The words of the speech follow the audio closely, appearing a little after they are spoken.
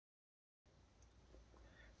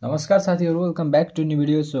नमस्कार साथीहरु, welcome back to new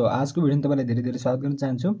video. So आजको भिडियोमा तपाईलाई धेरै धेरै स्वागत गर्न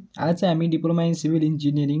चाहन्छु। आज चाहिँ हामी diploma in civil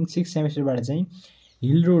engineering 6th सेमेस्टरबाट चाहिँ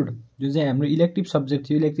हिल रोड जो चाहिँ हाम्रो इलेक्टिभ सब्जेक्ट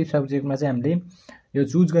थियो, इलेक्टिभ सब्जेक्टमा चाहिँ हामीले यो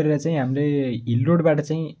चुज गरेर चाहिँ हामीले हिल रोडबाट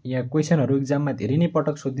चाहिँ यहाँ क्वेशनहरु एक्जाममा धेरै नै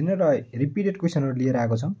पटक सोधिने र रिपिटेड क्वेशनहरु लिएर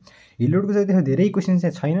आएको छौं। हिल रोडको चाहिँ त्यस्तो धेरै क्वेशन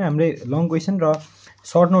चाहिँ छैन, हामीले लङ क्वेशन र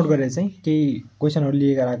सर्ट नोट गरेर चाहिँ केही क्वेशनहरु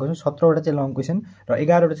लिएर आएको छौं। 17 वटा चाहिँ लङ क्वेशन र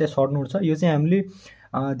 11 वटा चाहिँ सर्ट नोट छ। यो चाहिँ हामीले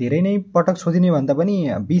धेरै नै पटक सोधिने भन्दा पनि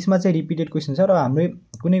 20 मा चाहिँ रिपिटेड क्वेशन छ र हामीले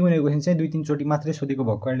कुनै क्वेशन चाहिँ 2-3 चोटी मात्रै सोधेको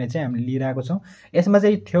भएको कारणले चाहिँ हामीले लिएर आएको छौं। यसमा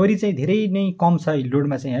चाहिँ थ्योरी चाहिँ धेरै नै कम छ हिल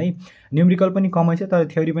रोडमा चाहिँ है, न्यूमेरिकल पनि कमै छ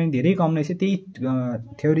तर थ्योरी पनि धेरै कम नै छ। त्यही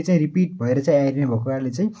थ्योरी चाहिँ रिपिट भएर चाहिँ आइरहने भएको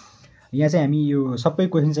कारणले चाहिँ यहाँ चाहिँ हामी यो सबै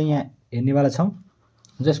क्वेशन चाहिँ यहाँ हेर्नेवाला छौं,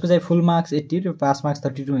 जसको चाहिँ फुल मार्क्स 80 र पास मार्क्स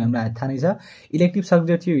 32 हामीलाई थाहा नै छ। इलेक्टिभ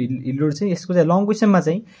सब्जेक्ट थियो हिल रोड चाहिँ, यसको चाहिँ लङ क्वेशनमा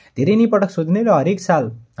चाहिँ धेरै नै पटक सोधिने र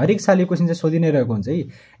हरेक साल यो क्वेशन चाहिँ सोधिने रहेको हुन्छ है।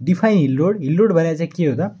 डिफाइन हिल रोड भने चाहिँ के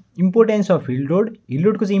हो त? इम्पोर्टेन्स अफ हिल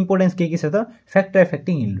रोडको चाहिँ इम्पोर्टेन्स के छ त? फ्याक्टर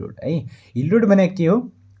एफेक्टिङ हिल रोड है। हिल रोड भने के हो,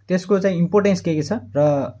 त्यसको चाहिँ इम्पोर्टेन्स के छ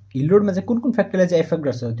र हिल रोडमा चाहिँ कुन फ्याक्टरले चाहिँ एफेक्ट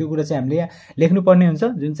गर्छ त्यो कुरा चाहिँ हामीले यहाँ लेख्नुपर्ने हुन्छ।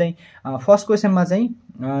 जुन चाहिँ फर्स्ट क्वेशनमा चाहिँ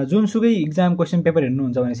जुनसुकै एक्जाम क्वेशन पेपर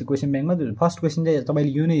हेर्नुहुन्छ भनेपछि क्वेशन ब्याङ्कमा फर्स्ट क्वेशन चाहिँ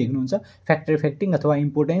तपाईले यो नै हेर्नुहुन्छ, फ्याक्टर एफेक्टिङ अथवा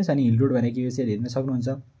इम्पोर्टेन्स अनि हिल रोड भनेको यो चाहिँ हेर्न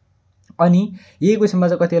सक्नुहुन्छ। अनि यही क्वेशनमा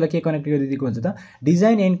चाहिँ कतिबेला के कनेक्ट गरिदिएको हुन्छ त?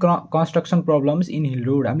 Design and construction problems in hill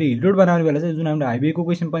road. हामीले हिल रोड बनाउने बेला चाहिँ जुन हाम्रो हाइवेको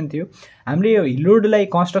क्वेशन पनि थियो, हामीले यो हिल रोडलाई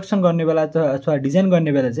कन्स्ट्रक्सन गर्ने बेला अथवा डिजाइन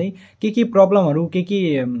गर्ने बेला चाहिँ के प्रब्लमहरु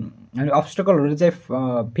हामी अब्स्टकलहरु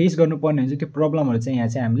चाहिँ फेस गर्नुपर्ने हुन्छ, त्यो प्रब्लमहरु चाहिँ यहाँ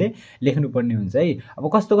चाहिँ हामीले लेख्नुपर्ने हुन्छ है। अब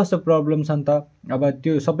कस्तो कस्तो प्रब्लम छन् त, अब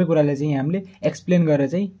त्यो सबै कुराले चाहिँ हामीले एक्सप्लेन गरेर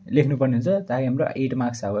चाहिँ लेख्नुपर्ने हुन्छ ताकि हाम्रो 8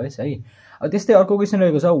 मार्क्स आओस् है। अब त्यस्तै अर्को क्वेशन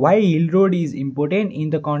रहेको छ, why hill road is important in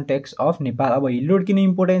the context of Nepal. अब हिल रोड किन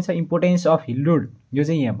इम्पोर्टेन्ट छ? इम्पोर्टेन्स अफ हिल रोड यो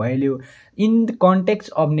चाहिँ यहाँ भइहाल्यो। In the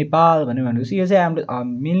context of Nepal भनेपछि यो चाहिँ हाम्रो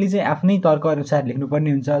मेनली चाहिँ आफ्नै तर्क अनुसार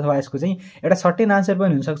लेख्नुपर्ने हुन्छ, अथवा यसको चाहिँ एउटा सर्टेन आन्सर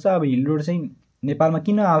पनि हुन सक्छ। अब हिल रोड चाहिँ नेपालमा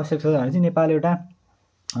किन आवश्यक छ भने चाहिँ नेपाल एउटा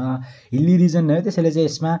हिल्ली रिजन हो, त्यसैले चाहिँ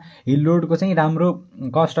यसमा हिल रोडको चाहिँ राम्रो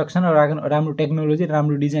कन्स्ट्रक्सन र राम्रो टेक्नोलोजी र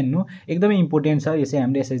राम्रो डिजाइन हो एकदमै इम्पोर्टेन्ट छ। यो चाहिँ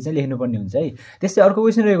हामीले यसरी चाहिँ लेख्नुपर्ने हुन्छ है। त्यस्तै अर्को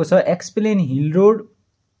क्वेशन रहेको छ, explain hill road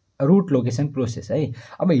route location process है।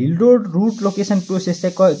 अब hill road route location process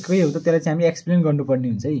चाहिँ के हो त, त्यसलाई चाहिँ हामीले एक्सप्लेन गर्नुपर्ने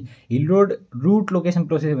हुन्छ है। Hill road route location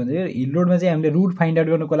process भन्छ हिल रोडमा चाहिँ हामीले रूट फाइन्ड आउट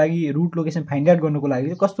गर्नको लागि, रूट लोकेसन फाइन्ड आउट गर्नको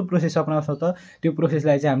लागि कस्तो प्रोसेस अपनाउँछौँ त, त्यो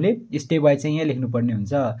प्रोसेसलाई चाहिँ हामीले स्टेप वाइज चाहिँ यहाँ लेख्नुपर्ने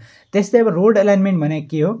हुन्छ। त्यस्तै अब रोड एलाइनमेन्ट भने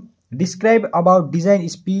के हो? Describe about design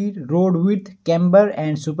speed, road width, camber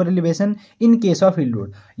and super elevation in case of hill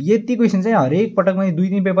road. यति क्वेशन चाहिँ हरेक पटक मैले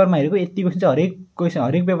 2-3 पेपरमा हेरेको, यति क्वेशन चाहिँ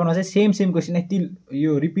हरेक पेपरमा चाहिँ सेम क्वेशन यति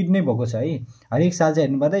यो रिपिट नै भएको छ है। हरेक साल चाहिँ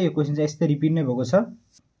हेर्नुपर्दा यो क्वेशन चाहिँ यस्तै रिपिट नै भएको छ।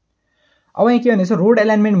 अब यहाँ के भनेको छ, रोड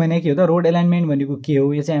एलाइनमेन्ट भने के हो त? रोड एलाइनमेन्ट भनेको के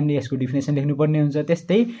हो, यो चाहिँ हामीले यसको डेफिनेसन लेख्नुपर्ने हुन्छ।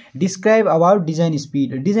 त्यस्तै describe about design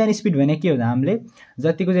speed. Design speed भने के हो त? हामीले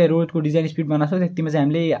जतिको चाहिँ रोडको डिजाइन स्पीड बनाउँछौँ त्यतिमा चाहिँ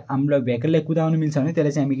हामीले हाम्रो भेहिकललाई कुदाउनु मिल्छ भने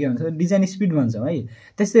त्यसलाई चाहिँ हामी के भन्छौँ? डिजाइन स्पीड भन्छौँ है।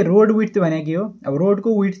 त्यस्तै रोड विड्थ भने के हो? अब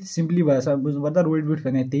रोडको विड्थ सिम्पली भएर बुझ्नुपर्दा रोड विड्थ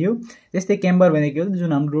भने त्यही हो। त्यस्तै क्याम्बर भने के हो?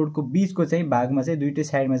 जुन हाम्रो रोडको बीचको चाहिँ भागमा चाहिँ दुईटै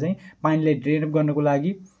साइडमा चाहिँ पानीलाई ड्रेन गर्नको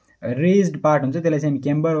लागि रेज्ड पार्ट हुन्छ, त्यसलाई चाहिँ हामी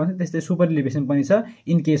क्याम्बर भन्छ। त्यस्तै सुपर एलिभेसन पनि छ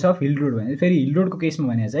in case of hill road भने। फेरि हिल रोडको केसमा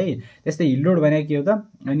भने चाहिँ त्यस्तै हिल रोड भने के हो त,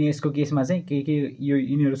 अनि यसको केसमा चाहिँ के यो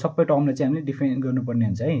यिनीहरू सबै टर्मलाई चाहिँ हामीले डिफाइन गर्नुपर्ने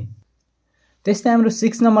हुन्छ है। त्यस्तै हाम्रो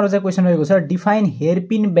 6 नम्बरमा चाहिँ क्वेशन रहेको छ, डिफाइन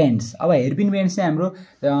हेयरपिन बेन्ड्स। अब हेयरपिन बेन्ड्स चाहिँ हाम्रो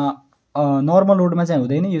नर्मल रोडमा चाहिँ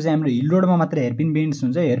हुँदैन, यो चाहिँ हाम्रो हिल रोडमा मात्र हेयरपिन बेन्ड्स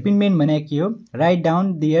हुन्छ। हेयरपिन बेन्ड भने के हो? Write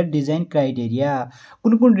down there design criteria.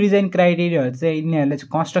 कुन डिजाइन क्राइटेरियाहरू चाहिँ यिनीहरूले चाहिँ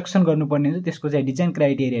कन्स्ट्रक्सन गर्नुपर्ने हुन्छ, त्यसको चाहिँ डिजाइन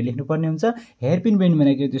क्राइटेरिया लेख्नुपर्ने हुन्छ। हेयरपिन बेन्ड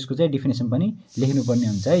भने के हो, त्यसको चाहिँ डेफिनेसन पनि लेख्नुपर्ने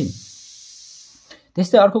हुन्छ है।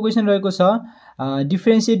 त्यस्तै अर्को क्वेशन रहेको छ,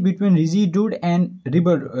 डिफरेन्सिएट between ridge root and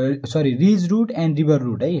river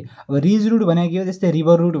root है। अब रिज रुट भने के हो, त्यस्तै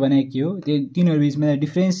रिभर रुट भने के हो, त्यो तिनीहरू बिचमा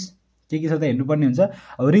डिफरेन्स के छ त हेर्नुपर्ने हुन्छ।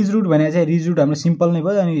 अब रिज रुट भने चाहिँ रिज रुट हाम्रो सिम्पल नै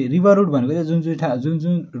भयो, अनि रिभर रुट भनेको चाहिँ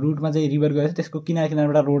जुन रुटमा चाहिँ रिभर गएछ त्यसको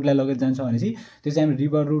किनारबाट रोडलाई लगेर जान्छ भनेपछि त्यो चाहिँ हाम्रो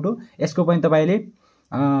रिभर रुट हो। यसको पनि तपाईँले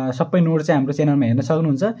सबै नोट चाहिँ हाम्रो च्यानलमा हेर्न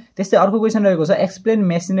सक्नुहुन्छ। त्यस्तै अर्को क्वेशन रहेको छ, explain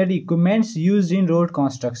machinery equipments use in road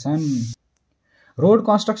construction. Road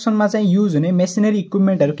कन्स्ट्रक्सनमा चाहिँ युज हुने मेसिनरी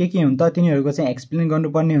इक्विपमेन्टहरू के हुन् त, तिनीहरूको चाहिँ एक्सप्लेन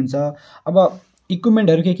गर्नुपर्ने हुन्छ। अब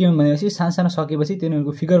इक्विपमेन्टहरू के हुन् भनेपछि सानो सकेपछि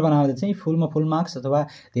तिनीहरूको फिगर बनाउँदा चाहिँ फुलमा फुल मार्क्स अथवा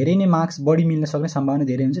धेरै नै मार्क्स बढी मिल्न सक्ने सम्भावना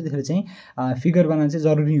धेरै हुन्छ, त्यसैले चाहिँ फिगर बनाउन चाहिँ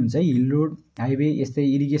जरुरी हुन्छ है। हिल रोड, हाइवे, यस्तै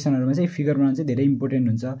इरिगेसनहरूमा चाहिँ फिगर बनाउन चाहिँ धेरै इम्पोर्टेन्ट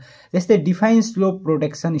हुन्छ। त्यस्तै डिफाइन स्लोप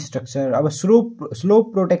प्रोटेक्सन स्ट्रक्चर। अब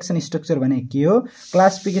स्लोप प्रोटेक्सन स्ट्रक्चर भने के हो?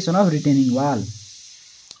 क्लासिफिकेसन अफ रिटेनिङ वाल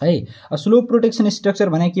है। अब स्लोप प्रोटेक्सन स्ट्रक्चर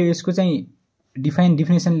भने के हो, यसको चाहिँ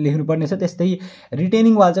डिफिनेसन लेख्नुपर्ने छ। त्यस्तै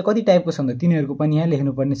रिटेनिङ वाल चाहिँ कति टाइपको छ भन्दा तिनीहरूको पनि यहाँ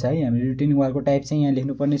लेख्नुपर्ने छ है। हामीले रिटेनिङ वालको टाइप चाहिँ यहाँ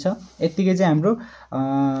लेख्नुपर्ने छ। यतिकै चाहिँ हाम्रो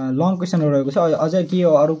लङ क्वेसन रहेको छ। अझ के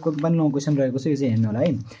अरूको पनि लङ क्वेसन रहेको छ, यो चाहिँ हेर्नु होला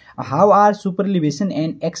है। How are super elevation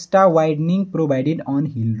and extra वाइडनिङ provided on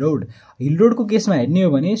hill road. Hill रोडको केसमा हेर्ने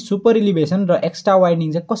हो भने सुपर इलिभेसन र एक्स्ट्रा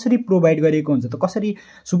वाइडनिङ चाहिँ कसरी प्रोभाइड गरिएको हुन्छ त, कसरी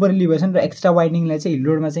सुपर इलिभेसन र एक्स्ट्रा वाइडनिङलाई चाहिँ हिल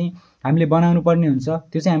रोडमा चाहिँ हामीले बनाउनु पर्ने हुन्छ,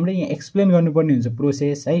 त्यो चाहिँ हामीले यहाँ एक्सप्लेन गर्नुपर्ने हुन्छ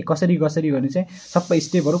प्रोसेस है। कसरी गर्ने चाहिँ सबै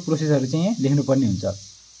स्टेपहरू प्रोसेसहरू चाहिँ यहाँ लेख्नुपर्ने हुन्छ।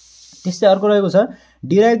 त्यस्तै अर्को रहेको छ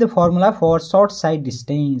derive the formula for short side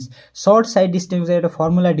distance. Short side डिस्टेन्सको चाहिँ एउटा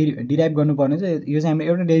फर्मुला डिराइभ गर्नुपर्ने छ। यो चाहिँ हाम्रो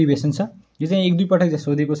एउटा डेरिभेसन छ, यो चाहिँ 1-2 पटक चाहिँ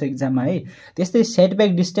सोधेको छ एक्जाममा है। त्यस्तै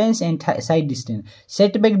setback distance and side distance.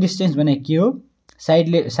 Setback distance भने के हो,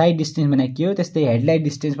 साइड डिस्टेन्स भने के हो, त्यस्तै हेडलाइट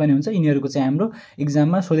डिस्टेन्स पनि हुन्छ। यिनीहरूको चाहिँ हाम्रो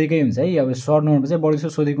एक्जाममा सोधेकै हुन्छ है। अब सर्ट नोटमा चाहिँ बढी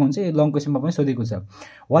सोधेको हुन्छ, यो लङ क्वेसनमा पनि सोधेको छ।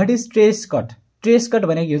 What is trace cut. Trace cut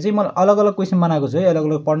भनेको चाहिँ मैले अलग अलग क्वेसन बनाएको छु है, अलग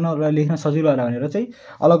अलग पढ्न र लेख्न सजिलो होला भनेर चाहिँ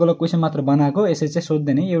अलग अलग क्वेसन मात्र बनाएको। यसरी चाहिँ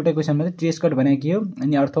सोध्दैन है, एउटै क्वेसनमा चाहिँ ट्रेस कट भनेको के हो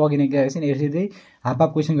अनि अर्थ अघि नै गएको छ यसरी हाफ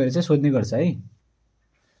क्वेसन गरेर चाहिँ सोध्ने गर्छ है।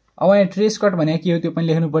 अब यहाँ ट्रेस कट भनेको के हो त्यो पनि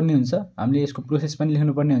लेख्नुपर्ने हुन्छ, हामीले यसको प्रोसेस पनि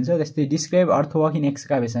लेख्नुपर्ने हुन्छ। त्यस्तै डिस्क्राइब अर्थवर्क इन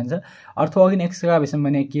एक्सकाभेसन छ। अर्थवर्क इन एक्सकाभेसन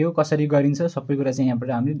भनेको के हो, कसरी गरिन्छ, सबै कुरा चाहिँ यहाँबाट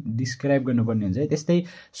हामीले डिस्क्राइब गर्नुपर्ने हुन्छ है। त्यस्तै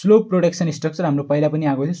स्लोप प्रोटेक्सन स्ट्रक्चर हाम्रो पहिला पनि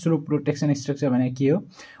आएको थियो। स्लोप प्रोटेक्सन स्ट्रक्चर भनेको के हो,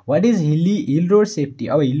 what is hill road safety.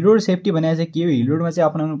 अब हिल रोड सेफ्टी भनेको चाहिँ के हो, हिल रोडमा चाहिँ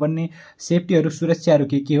अपनाउनु पर्ने सेफ्टीहरू सुरक्षाहरू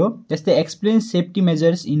के हो। त्यस्तै explain safety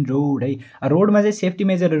measures in road है। रोडमा चाहिँ सेफ्टी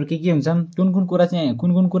मेजरहरू के हुन्छन्, कुन कुरा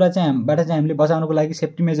चाहिँ बाट चाहिँ हामीले बचाउनको लागि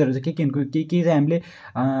सेफ्टी मेजर के चाहिँ हामीले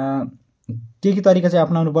के तरिका चाहिँ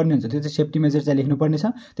अपनाउनु पर्ने हुन्छ, त्यो चाहिँ सेफ्टी मेजर चाहिँ लेख्नुपर्ने छ।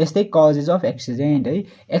 त्यस्तै कजेज अफ एक्सिडेन्ट है।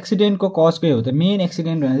 एक्सिडेन्टको कज के हो त, मेन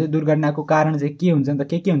एक्सिडेन्ट भने चाहिँ दुर्घटनाको कारण चाहिँ के हुन्छ त,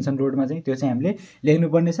 के हुन्छन् रोडमा चाहिँ त्यो चाहिँ हामीले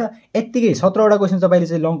लेख्नुपर्ने छ। यत्तिकै 17वटा क्वेसन तपाईँले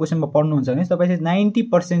चाहिँ लङ क्वेसनमा पढ्नुहुन्छ भने तपाईँ चाहिँ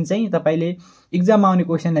 90% चाहिँ तपाईँले एक्जाममा आउने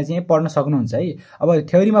क्वेसनलाई चाहिँ पढ्न सक्नुहुन्छ है। अब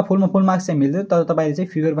थ्योरीमा फुल मार्क्स चाहिँ मिल्दैन, तर तपाईँले चाहिँ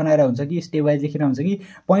फिगर बनाएर हुन्छ कि स्टेप वाइज लेखेर हुन्छ कि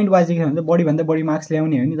पोइन्ट वाइज लेखेर हुन्छ, बढीभन्दा बढी मार्क्स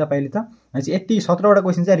ल्याउने हो नि तपाईँले त। यति 17वटा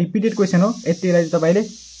क्वेसन चाहिँ रिपिटेड क्वेसन हो, यतिलाई चाहिँ तपाईँले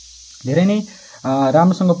धेरै नै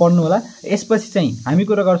राम्रोसँग पढ्नु होला। यसपछि चाहिँ हामी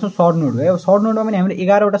कुरा गर्छौँ सर्ट नोट है। अब सर्ट नोटमा पनि हामीले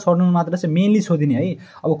 11वटा सर्ट नोट मात्र चाहिँ मेनली सोधिने है।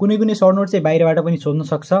 अब कुनै सर्ट नोट चाहिँ बाहिरबाट पनि सोध्न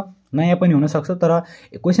सक्छ, नयाँ पनि हुनसक्छ, तर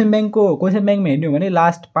क्वेसन ब्याङ्कमा हेर्ने हो भने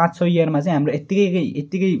लास्ट 5-6 इयरमा चाहिँ हाम्रो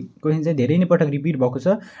यत्तिकै क्वेसन चाहिँ धेरै नै पटक रिपिट भएको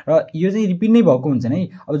छ र यो चाहिँ रिपिट नै भएको हुन्छन् है।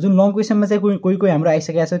 अब जुन लङ क्वेसनमा चाहिँ कोही हाम्रो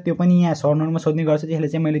आइसकेको छ त्यो पनि यहाँ सर्ट नोटमा सोध्ने गर्छ, त्यसले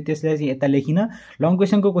चाहिँ मैले त्यसलाई चाहिँ यता लेखिनँ। लङ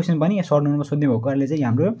क्वेसनको क्वेसन पनि यहाँ सर्ट नोटमा सोध्ने भएको कारणले चाहिँ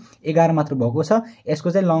हाम्रो 11 मात्र भएको छ। यसको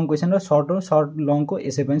चाहिँ लङ क्वेसन र सर्ट लङको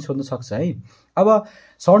यसै पनि सोध्न सक्छ है। अब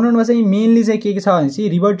सर्ट नोटमा चाहिँ मेनली चाहिँ के छ भने चाहिँ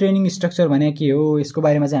रिभर ट्रेनिङ स्ट्रक्चर भने के हो, यसको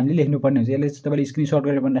बारेमा चाहिँ हामीले लेख्नुपर्ने हुन्छ। यसले चाहिँ तपाईँले स्क्रिनसट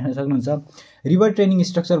गरेर पनि राख्न सक्नुहुन्छ। रिभर ट्रेनिङ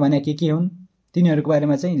स्ट्रक्चर भने के हुन् तिनीहरूको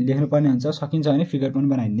बारेमा चाहिँ लेख्नुपर्ने हुन्छ, सकिन्छ भने फिगर पनि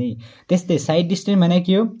बनाइदिने। त्यस्तै साइड डिस्टेन्स भने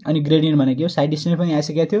के हो अनि ग्रेडियन्ट भने के हो। साइड डिस्टेन्स पनि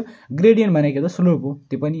आइसकेको थियो, ग्रेडियन्ट भने के हो त स्लोप हो,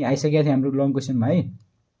 त्यो पनि आइसकेको थियो हाम्रो लङ क्वेसनमा है।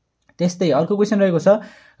 त्यस्तै अर्को क्वेसन रहेको छ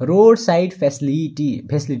रोड साइड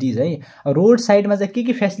फेसिलिटिज है। रोड साइडमा चाहिँ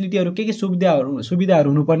के फेसिलिटीहरू के सुविधाहरू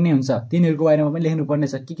हुनुपर्ने हुन्छ तिनीहरूको बारेमा पनि लेख्नुपर्ने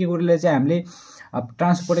छ। के कुराले चाहिँ हामीले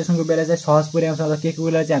ट्रान्सपोर्टेसनको बेला चाहिँ सहज पुर्याउँछ, अथवा के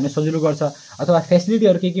कुरालाई चाहिँ हामीले सजिलो गर्छ, अथवा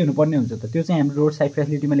फेसिलिटीहरू के हुनुपर्ने हुन्छ त त्यो चाहिँ हाम्रो रोड साइड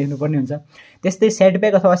फेसिलिटीमा लेख्नुपर्ने हुन्छ। त्यस्तै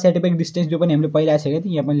सेटब्याक अथवा सेटब्याक डिस्टेन्स जो पनि हामीले पहिला आइसकेको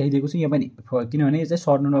थियो, यहाँ पनि लेखिदिएको छु, यहाँ पनि किनभने यो चाहिँ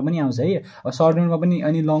सर्ट नोटमा पनि आउँछ है। अब सर्ट नोटमा पनि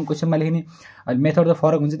अनि लङ क्वेसनमा लेख्ने मेथड त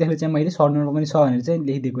फरक हुन्छ, त्यसले चाहिँ मैले सर्ट नोटमा पनि छ भनेर चाहिँ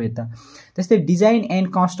लेखिदिएको यता। त्यस्तै design and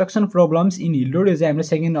construction problems in hill road, यो चाहिँ हाम्रो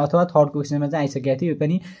सेकेन्ड अथवा थर्ड क्वेसनमा चाहिँ आइसकेको थियो। यो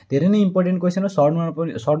पनि धेरै नै इम्पोर्टेन्ट क्वेसन हो, सर्ट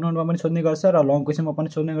नोटमा पनि सोध्ने गर्छ र लङ क्वेसनमा पनि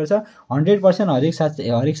सोध्ने गर्छ। 100% हरेक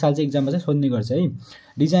साल चाहिँ एक्जाममा चाहिँ सोध्ने गर्छ है।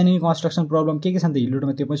 डिजाइन एन्ड कन्स्ट्रक्सन प्रब्लम के छन् त हिल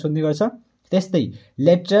रोडमा त्यो पनि सोध्ने गर्छ। त्यस्तै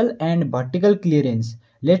lateral and vertical clearance,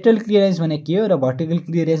 lateral clearance भने के हो र भर्टिकल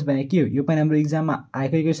क्लियरेन्स भने के हो, यो पनि हाम्रो एक्जाममा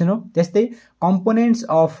आएकै क्वेसन हो। त्यस्तै कम्पोनेन्ट्स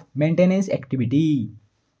अफ मेन्टेनेन्स एक्टिभिटी,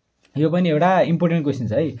 यो पनि एउटा इम्पोर्टेन्ट क्वेसन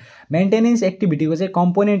छ है। मेन्टेनेन्स एक्टिभिटीको चाहिँ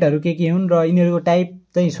कम्पोनेन्टहरू के हुन् र यिनीहरूको टाइप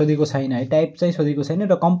चाहिँ सोधेको छैन है, टाइप चाहिँ सोधेको छैन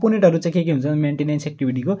र कम्पोनेन्टहरू चाहिँ के हुन्छ मेन्टेनेन्स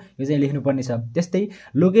एक्टिभिटीको यो चाहिँ लेख्नुपर्ने छ। त्यस्तै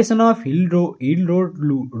location of hill road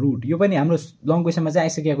root, यो पनि हाम्रो लङ क्वेसनमा चाहिँ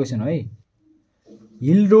आइसकेको क्वेसन हो है।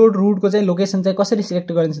 हिल रोड रुटको चाहिँ लोकेसन चाहिँ कसरी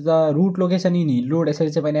सिलेक्ट गरिन्छ त, root location in hill road यसरी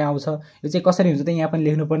चाहिँ पनि आउँछ, यो चाहिँ कसरी हुन्छ त यहाँ पनि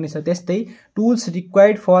लेख्नुपर्ने छ। त्यस्तै tools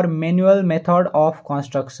required for manual method of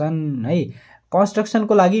construction है।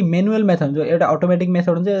 कन्स्ट्रक्सनको लागि म्यानुअल मेथड जो एउटा अटोमेटिक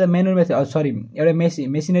मेथड हुन्छ, एउटा म्यानुअल मेथड एउटा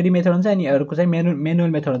मेसिनरी मेथड हुन्छ, अनि अर्को चाहिँ म्यानुअल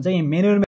मेथड हुन्छ। यहाँ म्यानुअल